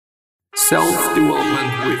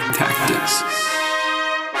Self-development with tactics.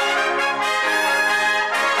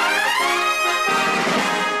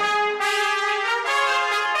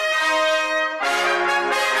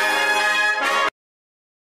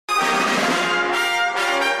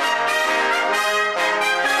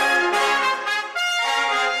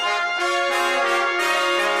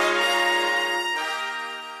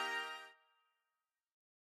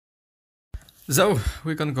 So,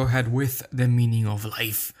 we're gonna go ahead with the meaning of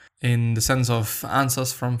life in the sense of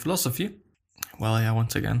answers from philosophy. Well, yeah,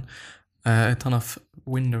 once again, a ton of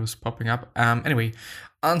windows popping up. Anyway,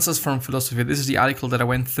 answers from philosophy. This is the article that I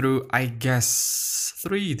went through, I guess,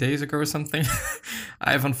 3 days ago or something.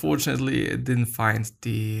 I've unfortunately didn't find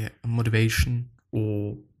the motivation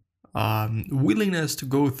or willingness to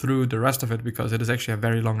go through the rest of it because it is actually a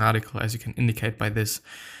very long article, as you can indicate by this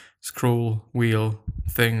scroll wheel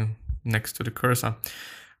thing next to the cursor.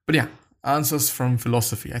 But yeah, answers from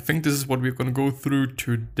philosophy. I think this is what we're going to go through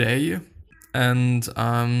today. And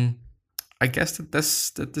I guess that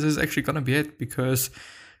this is actually going to be it because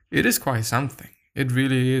it is quite something. It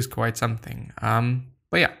really is quite something.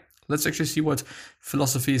 But yeah, let's actually see what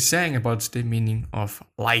philosophy is saying about the meaning of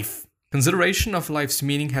life. Consideration of life's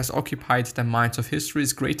meaning has occupied the minds of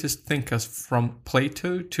history's greatest thinkers from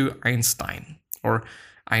Plato to Einstein, or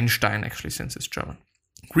Einstein actually, since it's German.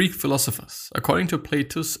 Greek philosophers. According to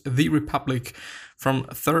Plato's The Republic from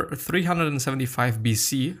 375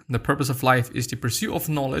 BC, the purpose of life is the pursuit of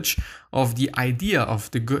knowledge of the idea of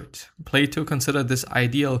the good. Plato considered this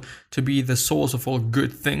ideal to be the source of all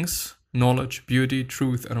good things, knowledge, beauty,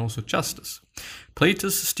 truth, and also justice.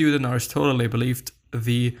 Plato's student Aristotle believed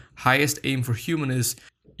the highest aim for human is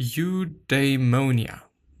eudaimonia,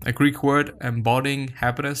 a Greek word embodying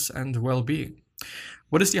happiness and well-being.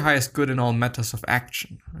 What is the highest good in all matters of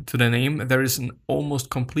action? To the name, there is an almost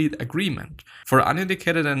complete agreement. For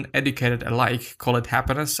uneducated and educated alike, call it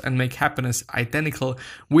happiness and make happiness identical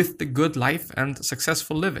with the good life and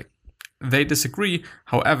successful living. They disagree,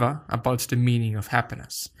 however, about the meaning of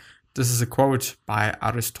happiness. This is a quote by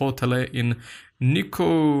Aristotle in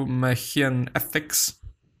Nicomachean Ethics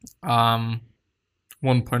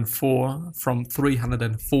 1.4 from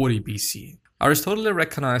 340 BC. Aristotle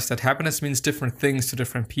recognized that happiness means different things to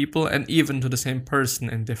different people and even to the same person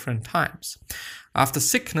in different times. After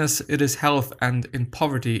sickness, it is health, and in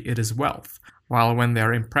poverty, it is wealth. While when they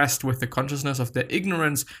are impressed with the consciousness of their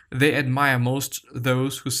ignorance, they admire most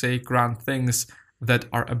those who say grand things that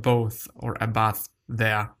are above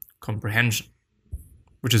their comprehension.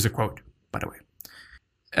 Which is a quote, by the way.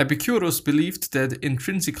 Epicurus believed that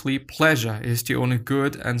intrinsically pleasure is the only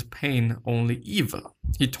good and pain only evil.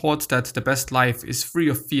 He taught that the best life is free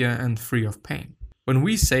of fear and free of pain. When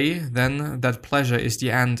we say, then, that pleasure is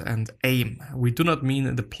the end and aim, we do not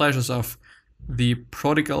mean the pleasures of the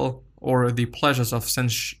prodigal or the pleasures of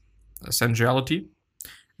sensuality,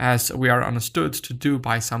 as we are understood to do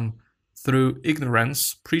by some through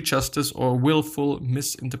ignorance, prejudice, or willful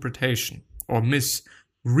misinterpretation, or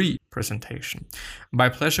misrepresentation. By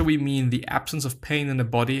pleasure we mean the absence of pain in the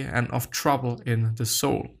body and of trouble in the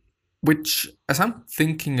soul. Which, as I'm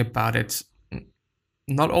thinking about it,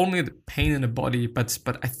 not only the pain in the body, but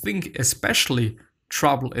I think especially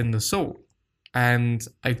trouble in the soul. And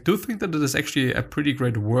I do think that it is actually a pretty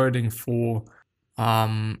great wording for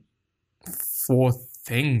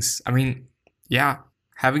things. I mean, yeah,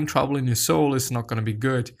 having trouble in your soul is not going to be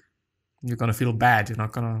good. You're going to feel bad. You're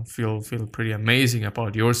not going to feel pretty amazing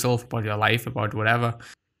about yourself, about your life, about whatever.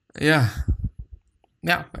 Yeah,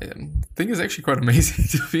 I think it's actually quite amazing,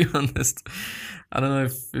 to be honest. I don't know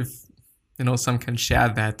if some can share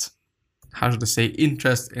that, how should I say,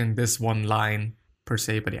 interest in this one line per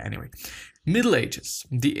se, but yeah, anyway. Middle Ages.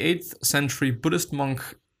 The 8th century Buddhist monk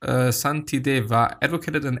Santideva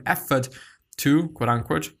advocated an effort to,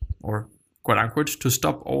 quote-unquote, to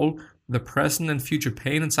stop all the present and future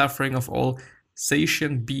pain and suffering of all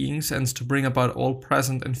sentient beings and to bring about all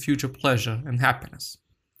present and future pleasure and happiness.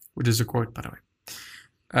 Which is a quote, by the way.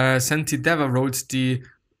 Santideva wrote the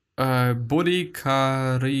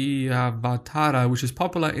Bodhicariyavatara, which is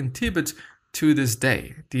popular in Tibet to this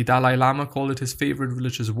day. The Dalai Lama called it his favorite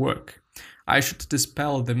religious work. I should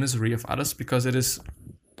dispel the misery of others because it is,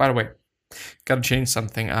 by the way, gotta change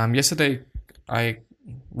something. Yesterday,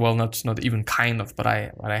 not even kind of, but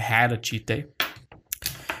I had a cheat day.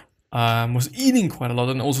 Was eating quite a lot,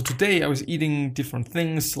 and also today I was eating different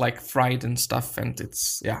things like fried and stuff, and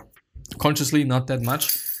it's, consciously not that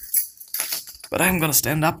much. But I'm gonna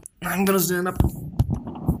stand up.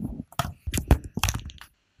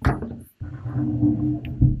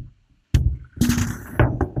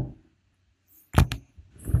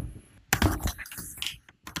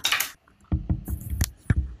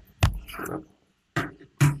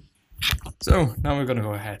 So now we're gonna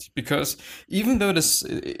go ahead, because even though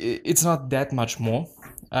it's not that much more,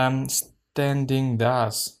 standing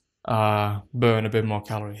does burn a bit more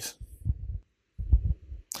calories.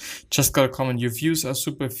 Just got a comment, your views are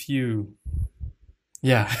super few.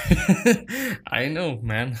 Yeah, I know,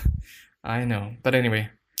 man. I know. But anyway,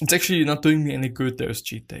 it's actually not doing me any good, those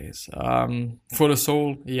cheat days. For the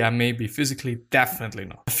soul, yeah, maybe. Physically, definitely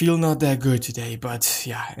not. I feel not that good today, but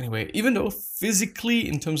yeah, anyway. Even though physically,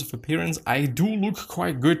 in terms of appearance, I do look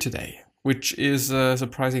quite good today, which is a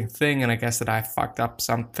surprising thing, and I guess that I fucked up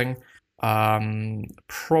something.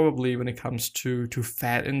 Probably when it comes to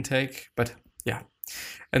fat intake, but yeah.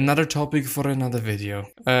 Another topic for another video.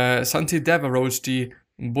 Santideva wrote the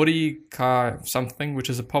Bodhika something, which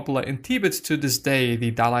is popular in Tibet to this day.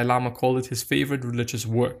 The Dalai Lama called it his favorite religious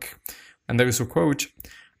work. And there is a quote,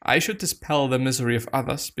 "I should dispel the misery of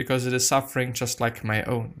others because it is suffering just like my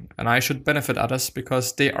own. And I should benefit others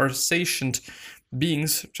because they are sentient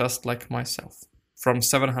beings just like myself." From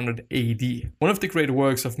 700 AD. One of the great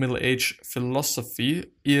works of Middle Age philosophy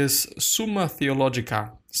is Summa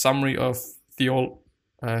Theologica, summary of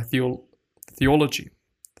theology,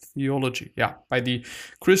 by the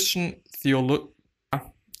Christian theologian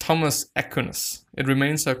Thomas Aquinas. It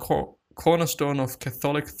remains a cornerstone of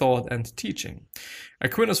Catholic thought and teaching.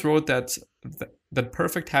 Aquinas wrote that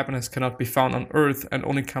perfect happiness cannot be found on earth and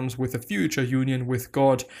only comes with a future union with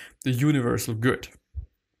God, the universal good.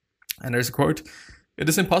 And there's a quote, "It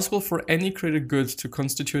is impossible for any created good to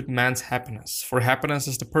constitute man's happiness, for happiness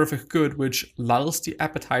is the perfect good which lulls the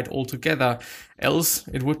appetite altogether, else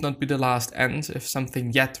it would not be the last end if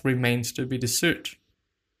something yet remains to be desired.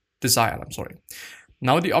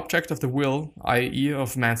 Now the object of the will, i.e.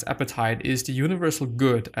 of man's appetite, is the universal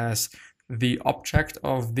good, as the object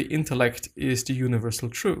of the intellect is the universal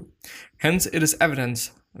true. Hence it is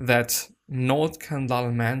evident that naught can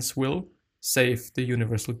lull man's will save the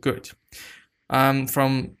universal good."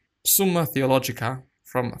 From Summa Theologica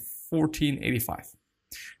from 1485.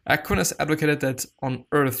 Aquinas advocated that on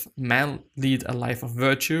earth man lead a life of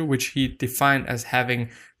virtue, which he defined as having,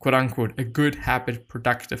 quote-unquote, a good habit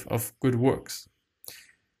productive of good works.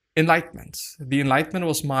 Enlightenment. The Enlightenment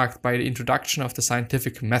was marked by the introduction of the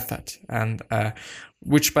scientific method, and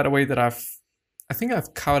which, by the way, that I think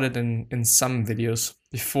I've covered it in some videos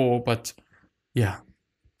before, but yeah.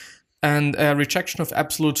 And a rejection of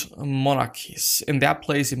absolute monarchies. In their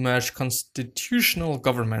place emerged constitutional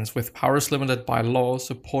governments with powers limited by law,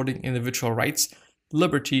 supporting individual rights,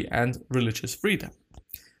 liberty, and religious freedom.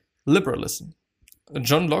 Liberalism.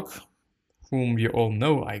 John Locke, whom you all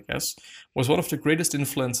know, I guess, was one of the greatest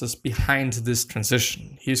influences behind this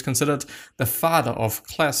transition. He is considered the father of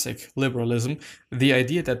classic liberalism, the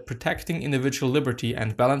idea that protecting individual liberty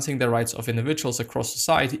and balancing the rights of individuals across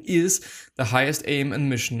society is the highest aim and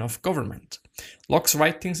mission of government. Locke's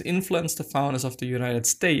writings influenced the founders of the United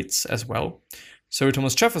States as well. Sir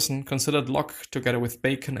Thomas Jefferson considered Locke, together with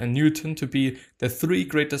Bacon and Newton, to be the three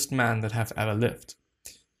greatest men that have ever lived.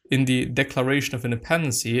 In the Declaration of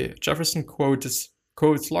Independence, Jefferson quotes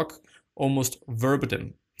Locke almost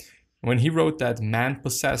verbatim when he wrote that man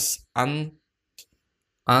possesses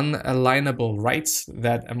unalienable rights,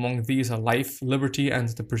 that among these are life, liberty, and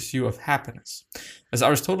the pursuit of happiness. As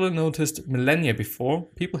Aristotle noticed millennia before,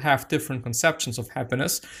 people have different conceptions of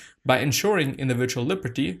happiness. By ensuring individual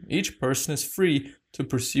liberty, each person is free to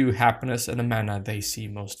pursue happiness in a manner they see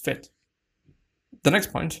most fit. The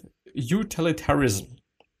next point, utilitarianism.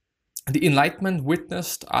 The Enlightenment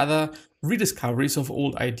witnessed other rediscoveries of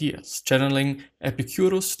old ideas. Channeling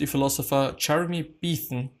Epicurus, the philosopher Jeremy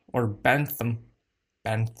Bentham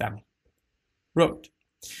wrote,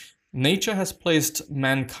 "Nature has placed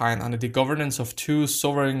mankind under the governance of two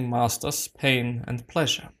sovereign masters, pain and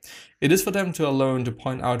pleasure. It is for them to alone to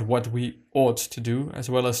point out what we ought to do, as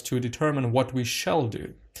well as to determine what we shall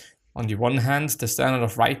do. On the one hand, the standard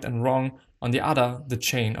of right and wrong, on the other, the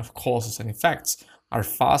chain of causes and effects, are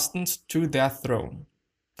fastened to their throne,"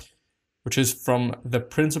 which is from the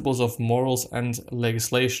Principles of Morals and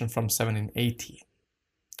Legislation from 1780.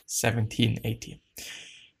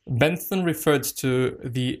 Bentham referred to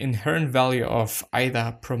the inherent value of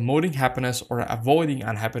either promoting happiness or avoiding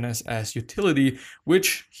unhappiness as utility,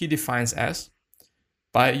 which he defines as,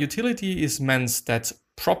 "By utility is meant that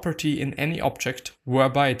property in any object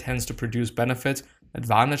whereby it tends to produce benefit,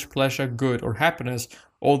 advantage, pleasure, good, or happiness.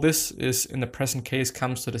 All this is, in the present case,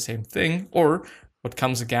 comes to the same thing, or what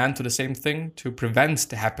comes again to the same thing, to prevent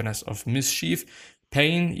the happiness of mischief,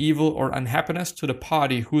 pain, evil, or unhappiness to the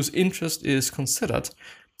party whose interest is considered.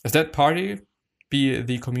 If that party be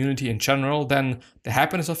the community in general, then the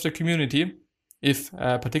happiness of the community If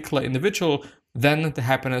a particular individual, then the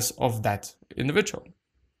happiness of that individual.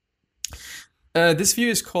 This view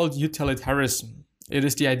is called utilitarianism. It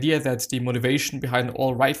is the idea that the motivation behind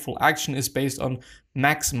all rightful action is based on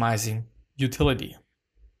maximizing utility.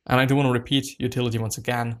 And I do want to repeat utility once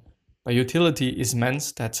again. By utility is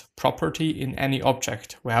meant that property in any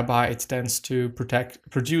object, whereby it tends to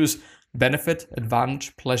produce benefit,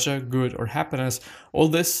 advantage, pleasure, good, or happiness. All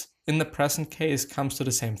this in the present case comes to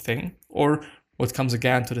the same thing, or what comes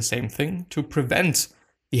again to the same thing, to prevent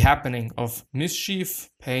the happening of mischief,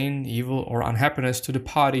 pain, evil, or unhappiness to the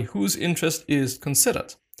party whose interest is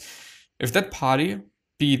considered. If that party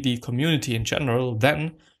be the community in general,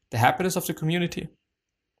 then the happiness of the community.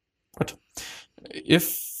 What?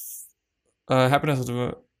 If happiness of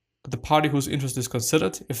the party whose interest is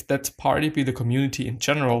considered, if that party be the community in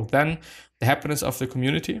general, then the happiness of the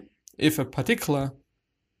community. If a particular,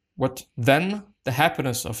 what? Then the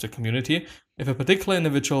happiness of the community. If a particular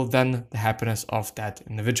individual, then the happiness of that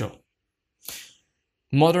individual.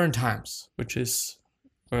 Modern times, which is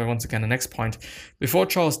once again the next point. Before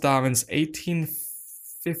Charles Darwin's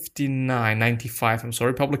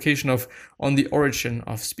 1895 publication of On the Origin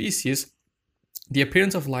of Species, the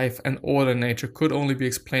appearance of life and order in nature could only be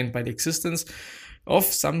explained by the existence of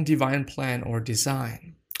some divine plan or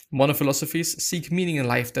design. Modern philosophies seek meaning in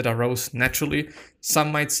life that arose naturally,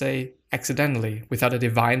 some might say accidentally, without a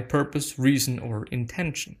divine purpose, reason, or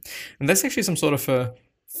intention. And that's actually some sort of a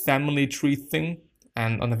family tree thing.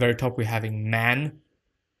 And on the very top, we're having man.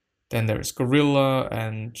 Then there's gorilla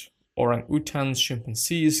and orang-utans,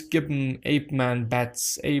 chimpanzees, gibbon, ape man,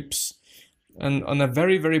 bats, apes. And on the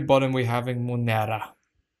very, very bottom, we're having monera,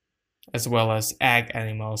 as well as egg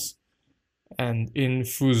animals and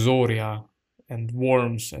infusoria, and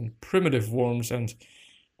worms, and primitive worms, and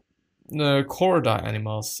chordata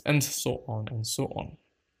animals, and so on and so on.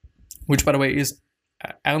 Which, by the way, is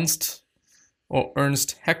Ernst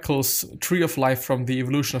Haeckel's Tree of Life from the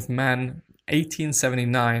Evolution of Man, 97,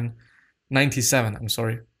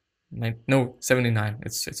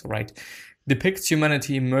 it's all right. Depicts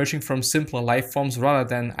humanity emerging from simpler life forms rather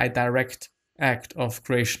than a direct act of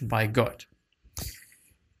creation by God.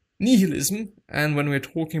 Nihilism, and when we're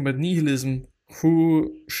talking about nihilism,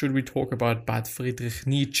 who should we talk about but Friedrich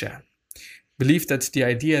Nietzsche? Believed that the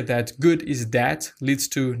idea that good is dead leads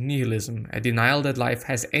to nihilism, a denial that life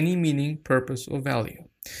has any meaning, purpose, or value.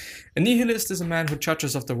 A nihilist is a man who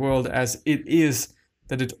judges of the world as it is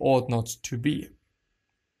that it ought not to be,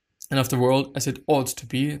 and of the world as it ought to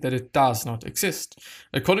be that it does not exist.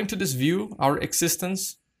 According to this view, our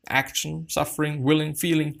existence, action, suffering, willing,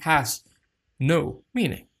 feeling has no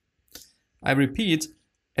meaning. I repeat,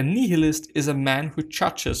 a nihilist is a man who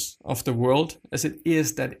judges of the world as it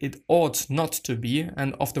is that it ought not to be,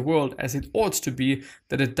 and of the world as it ought to be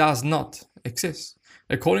that it does not exist.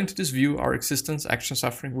 According to this view, our existence, action,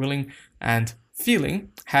 suffering, willing, and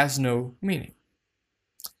feeling has no meaning.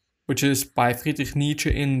 Which is by Friedrich Nietzsche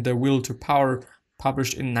in The Will to Power,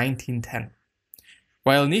 published in 1910.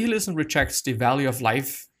 While nihilism rejects the value of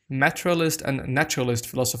life, materialist and naturalist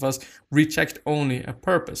philosophers reject only a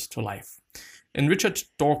purpose to life. In Richard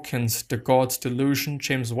Dawkins' The God's Delusion,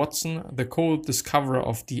 James Watson, the co-discoverer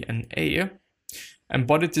of DNA,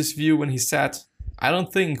 embodied this view when he said, "I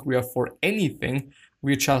don't think we are for anything,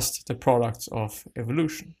 we are just the products of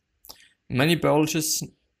evolution." Many biologists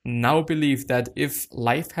now believe that if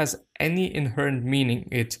life has any inherent meaning,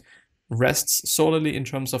 it rests solely in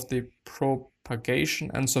terms of the propagation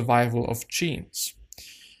and survival of genes,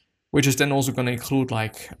 which is then also going to include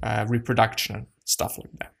like reproduction and stuff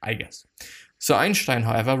like that, I guess. So Einstein,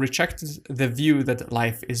 however, rejected the view that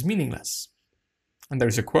life is meaningless. And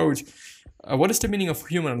there's a quote, "What is the meaning of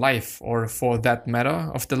human life, or for that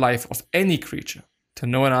matter, of the life of any creature? To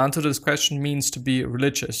know an answer to this question means to be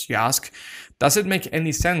religious." You ask, does it make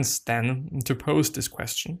any sense then to pose this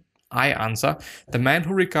question? I answer, the man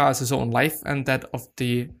who regards his own life and that of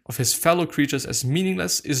his fellow creatures as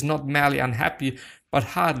meaningless is not merely unhappy, but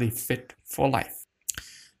hardly fit for life.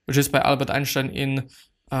 Which is by Albert Einstein in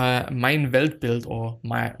Mein Weltbild, or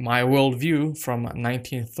my Worldview, from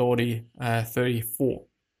 1934.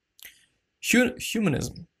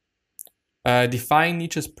 Humanism. Defying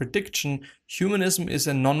Nietzsche's prediction, humanism is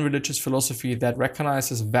a non-religious philosophy that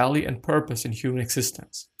recognizes value and purpose in human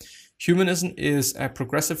existence. Humanism is a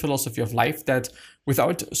progressive philosophy of life that,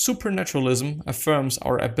 without supernaturalism, affirms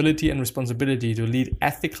our ability and responsibility to lead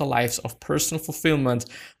ethical lives of personal fulfillment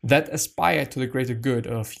that aspire to the greater good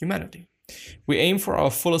of humanity. We aim for our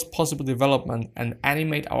fullest possible development and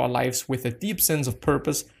animate our lives with a deep sense of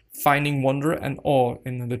purpose, finding wonder and awe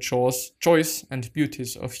in the choice and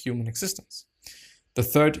beauties of human existence. The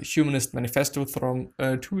Third Humanist Manifesto from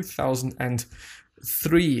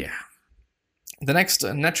 2003. The next,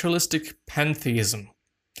 naturalistic pantheism.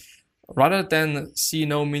 Rather than see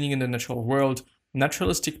no meaning in the natural world,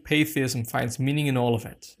 naturalistic pantheism finds meaning in all of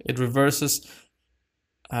it. It reverses,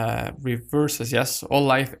 all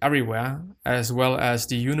life everywhere, as well as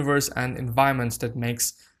the universe and environments that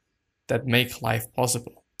make life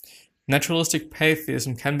possible. Naturalistic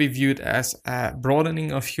pantheism can be viewed as a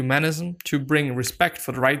broadening of humanism to bring respect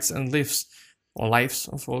for the rights and lives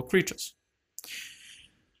of all creatures.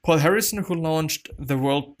 Paul Harrison, who launched the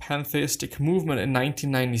World Pantheistic Movement in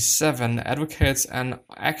 1997, advocates an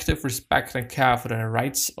active respect and care for the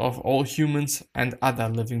rights of all humans and other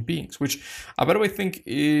living beings, which I, by the way, think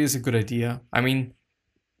is a good idea. I mean,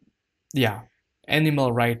 yeah,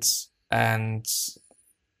 animal rights and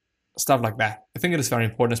stuff like that. I think it is very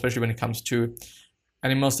important, especially when it comes to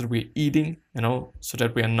animals that we're eating, so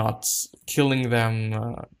that we are not killing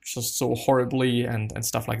them just so horribly and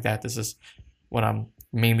stuff like that. This is what I'm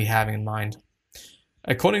mainly having in mind.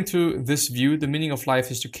 According to this view, the meaning of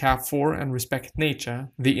life is to care for and respect nature,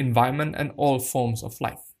 the environment, and all forms of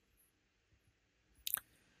life.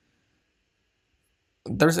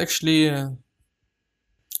 There's actually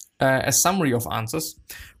a summary of answers.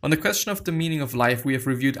 On the question of the meaning of life, we have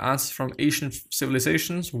reviewed answers from ancient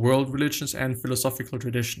civilizations, world religions, and philosophical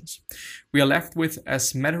traditions. We are left with a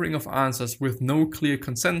smattering of answers with no clear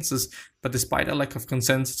consensus, but despite a lack of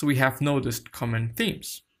consensus, we have noticed common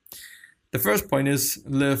themes. The first point is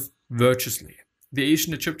live virtuously. The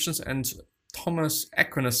ancient Egyptians and Thomas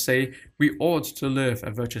Aquinas say we ought to live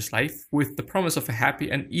a virtuous life with the promise of a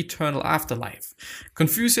happy and eternal afterlife.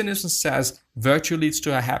 Confucianism says virtue leads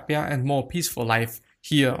to a happier and more peaceful life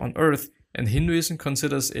here on earth, and Hinduism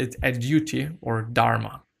considers it a duty or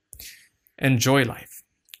dharma. Enjoy life.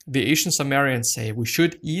 The ancient Sumerians say we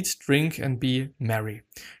should eat, drink, and be merry.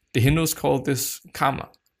 The Hindus call this karma.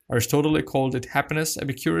 Aristotle called it happiness,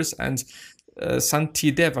 Epicurus and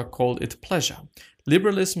Santideva called it pleasure.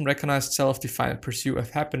 Liberalism recognized self-defined pursuit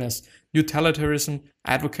of happiness. Utilitarianism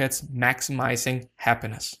advocates maximizing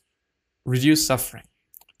happiness. Reduce suffering.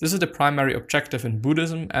 This is the primary objective in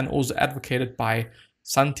Buddhism and also advocated by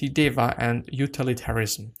Santideva and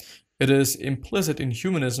utilitarianism. It is implicit in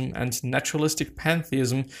humanism and naturalistic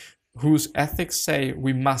pantheism, whose ethics say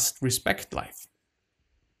we must respect life.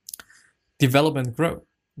 Develop and grow.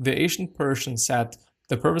 The ancient Persians said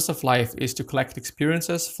the purpose of life is to collect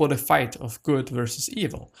experiences for the fight of good versus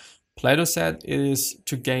evil. Plato said it is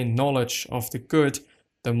to gain knowledge of the good.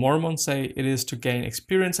 The Mormons say it is to gain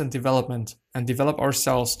experience and development and develop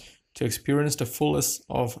ourselves to experience the fullness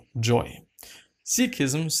of joy.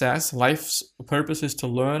 Sikhism says life's purpose is to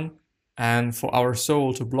learn and for our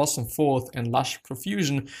soul to blossom forth in lush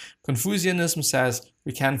profusion. Confucianism says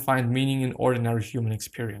we can find meaning in ordinary human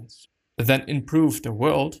experience. Then improve the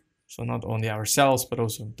world. So not only ourselves, but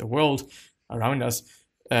also the world around us.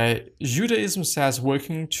 Judaism says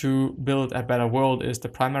working to build a better world is the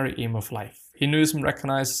primary aim of life. Hinduism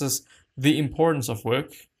recognizes the importance of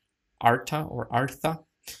work, artha or artha.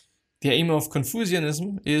 The aim of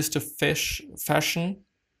Confucianism is to fashion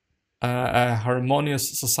a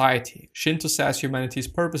harmonious society. Shinto says humanity's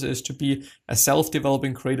purpose is to be a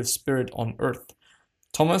self-developing creative spirit on earth.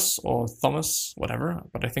 Thomas, whatever,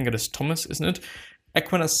 but I think it is Thomas, isn't it?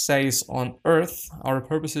 Aquinas says on earth, our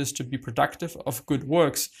purpose is to be productive of good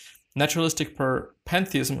works. Naturalistic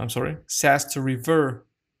pantheism, says to reverse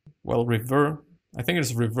the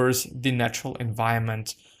natural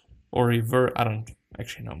environment, or I don't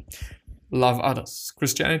actually know. Love others.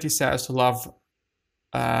 Christianity says to love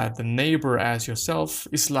the neighbor as yourself.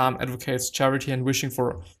 Islam advocates charity and wishing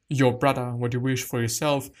for your brother what you wish for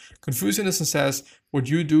yourself. Confucianism says what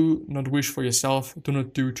you do not wish for yourself, do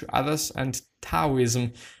not do to others. And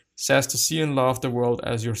Taoism says to see and love the world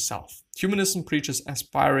as yourself. Humanism preaches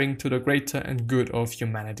aspiring to the greater and good of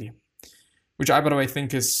humanity, which I, by the way,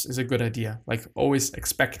 think is a good idea. Like always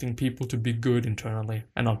expecting people to be good internally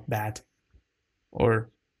and not bad,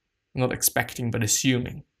 or not expecting but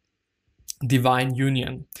assuming. Divine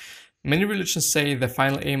union. Many religions say the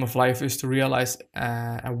final aim of life is to realize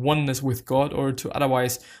a oneness with God or to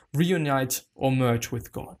otherwise reunite or merge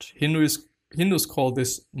with God. Hindus call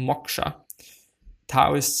this moksha.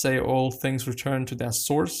 Taoists say all things return to their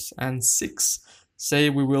source, and Sikhs say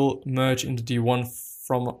we will merge into the one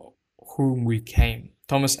from whom we came.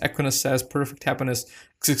 Thomas Aquinas says perfect happiness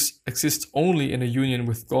exists only in a union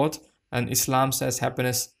with God, and Islam says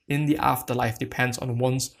happiness in the afterlife depends on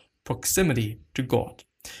one's proximity to God.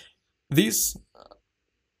 These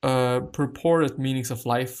purported meanings of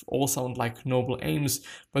life all sound like noble aims,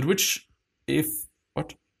 but which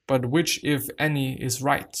but which, if any, is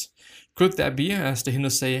right? Could there be, as the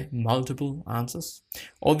Hindus say, multiple answers?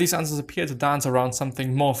 All these answers appear to dance around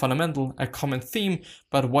something more fundamental, a common theme,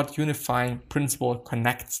 but what unifying principle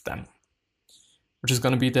connects them? Which is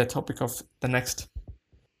going to be the topic of the next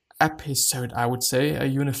episode, I would say, a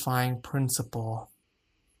unifying principle.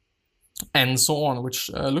 And so on, which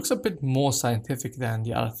looks a bit more scientific than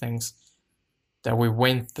the other things that we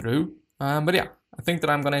went through. But yeah, I think that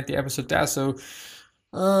I'm going to end the episode there. So,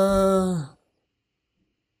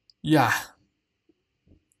 yeah,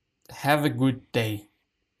 have a good day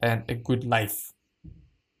and a good life.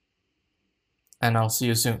 And I'll see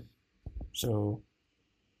you soon. So,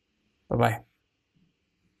 bye-bye.